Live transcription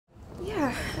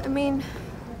mean,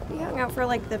 we hung out for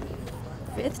like the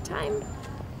 5th time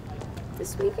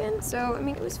this weekend, so I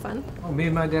mean, it was fun. Oh, me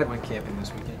and my dad went camping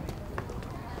this weekend.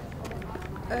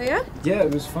 Oh yeah? Yeah,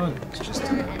 it was fun. It's just,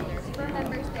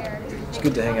 it's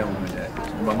good to hang out with my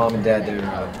dad. My mom and dad, they're,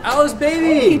 Alice,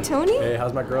 baby! Hey, Tony? Hey,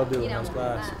 how's my girl doing? How's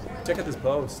class? Check out this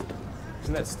post.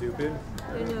 Isn't that stupid?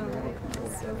 I know, right?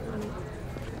 It's so funny.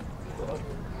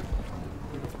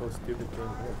 Post stupid things. I'm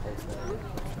gonna post that.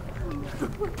 Oh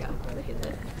my god, look at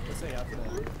that. Let's say after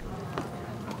that.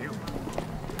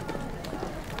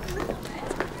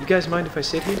 You guys mind if I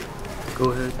sit here?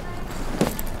 Go ahead.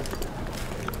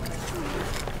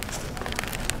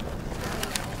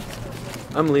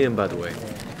 I'm Liam, by the way.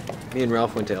 Me and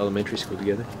Ralph went to elementary school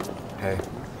together. Hey.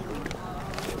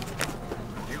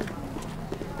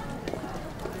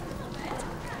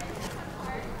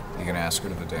 You gonna ask her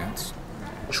to the dance?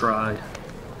 Tried.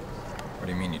 What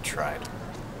do you mean you tried?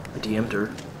 I DM'd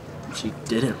her. She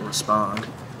didn't respond.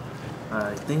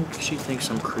 I think she thinks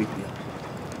I'm creepy.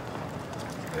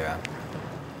 Yeah.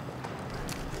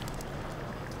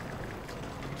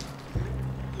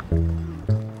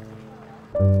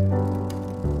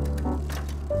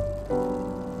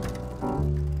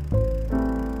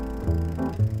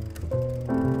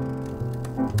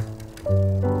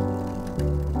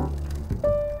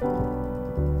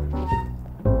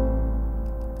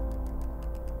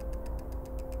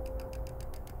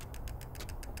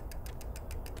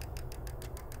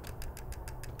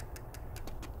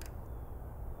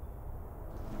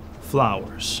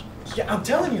 Flowers. Yeah, I'm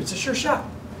telling you, it's a sure shot.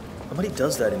 Nobody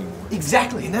does that anymore.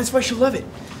 Exactly, and that's why she'll love it.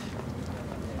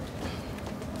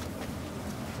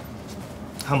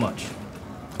 How much?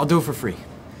 I'll do it for free.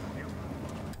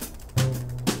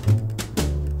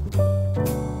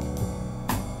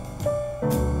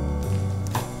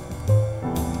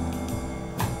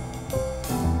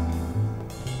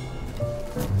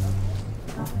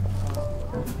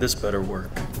 This better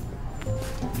work.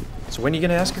 So when are you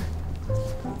gonna ask her?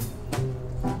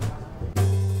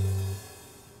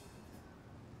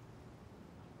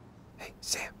 Hey,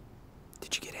 Sam,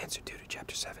 did you get answer 2 to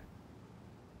chapter 7?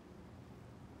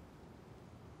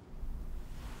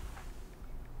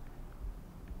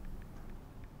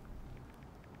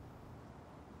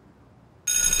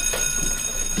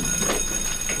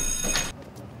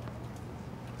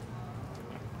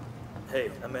 Hey,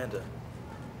 Amanda. Do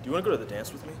you want to go to the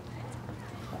dance with me?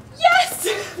 Yes!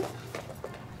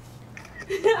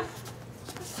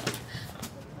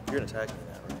 You're gonna tag me in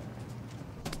that, right?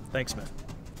 Thanks, man.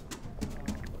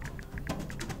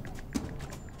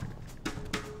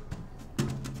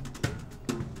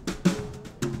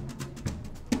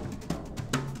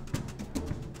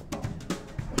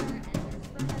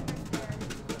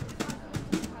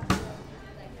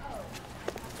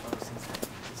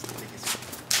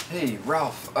 Hey,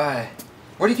 Ralph,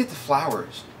 where do you get the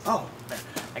flowers? Oh, man,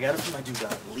 I got it from my dude,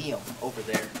 Liam, over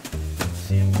there.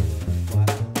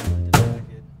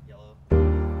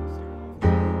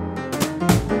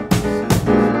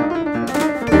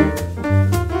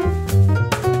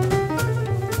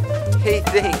 Hey,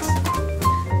 thanks.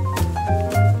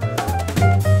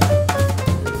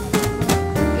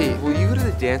 Hey, will you go to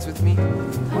the dance with me?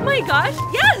 Oh my gosh,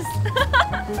 yes!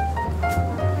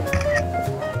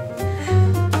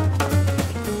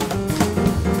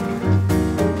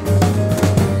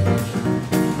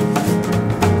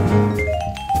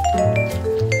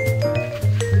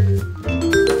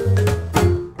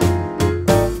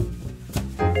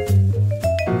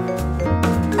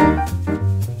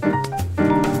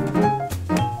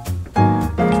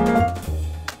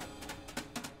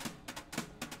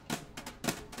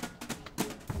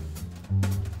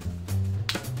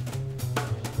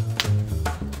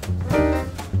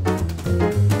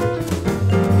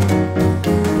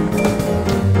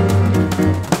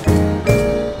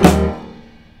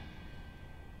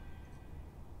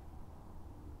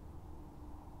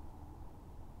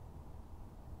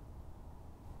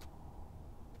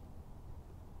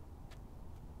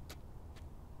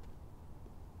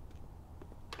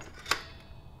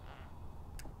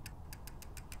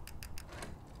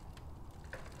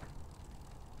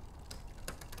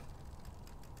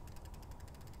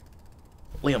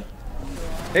 Liam.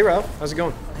 Hey, Ralph, how's it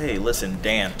going? Hey, listen,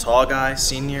 Dan, tall guy,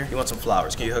 senior, he wants some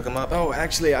flowers. Can you hook him up? Oh,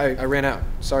 actually, I ran out.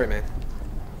 Sorry, man.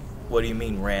 What do you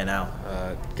mean, ran out?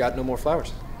 Got no more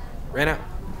flowers. Ran out.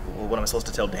 Well, what am I supposed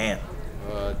to tell Dan?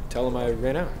 Tell him I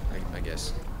ran out, I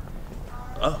guess.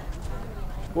 Oh.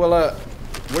 Well,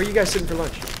 where are you guys sitting for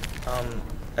lunch?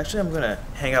 Actually, I'm gonna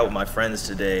hang out with my friends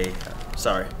today.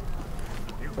 Sorry.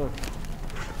 Oh.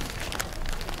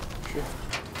 Sure.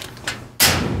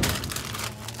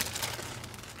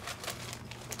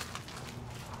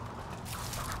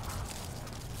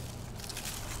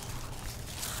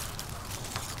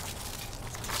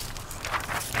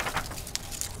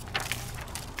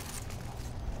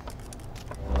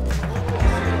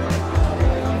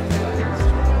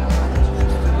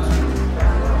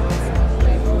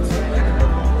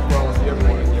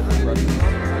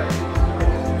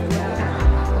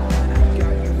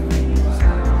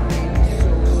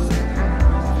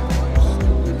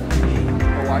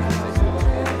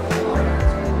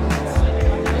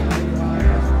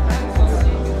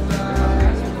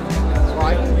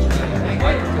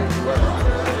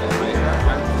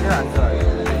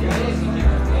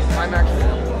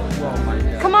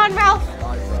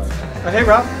 Hey,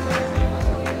 Rob.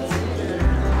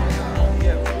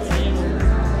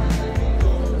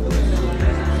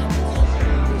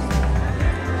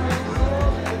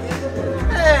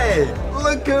 Hey,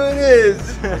 look who it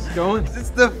is. How's it going? It's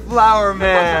the flower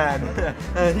man.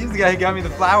 He's the guy who got me the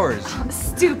flowers.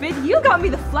 Stupid, you got me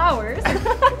the flowers.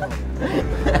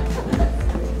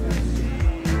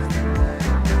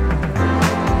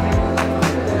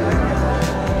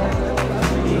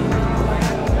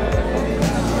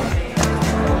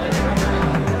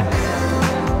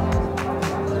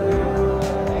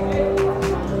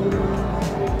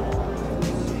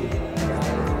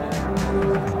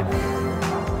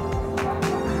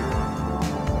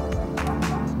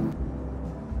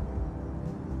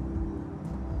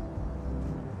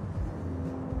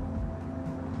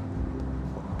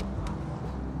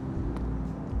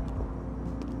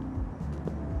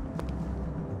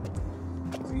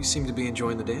 You seem to be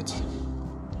enjoying the dance.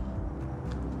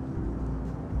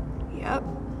 Yep.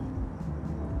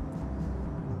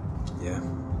 Yeah.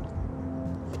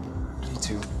 Me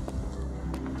too.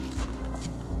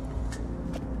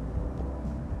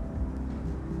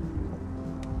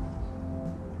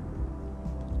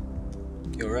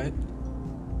 You alright?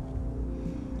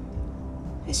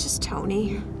 It's just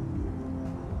Tony.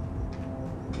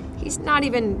 He's not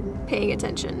even paying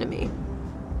attention to me.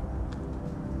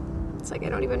 It's like I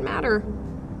don't even matter.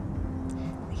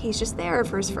 He's just there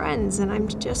for his friends, and I'm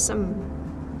just some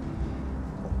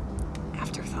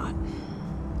afterthought.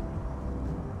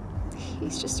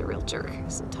 He's just a real jerk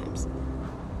sometimes.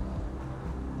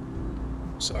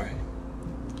 Sorry.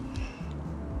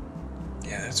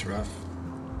 Yeah, that's rough.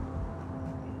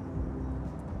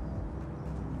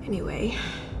 Anyway.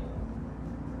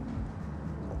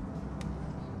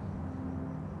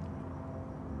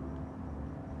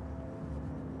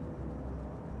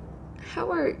 How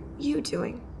are you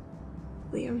doing,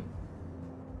 Liam?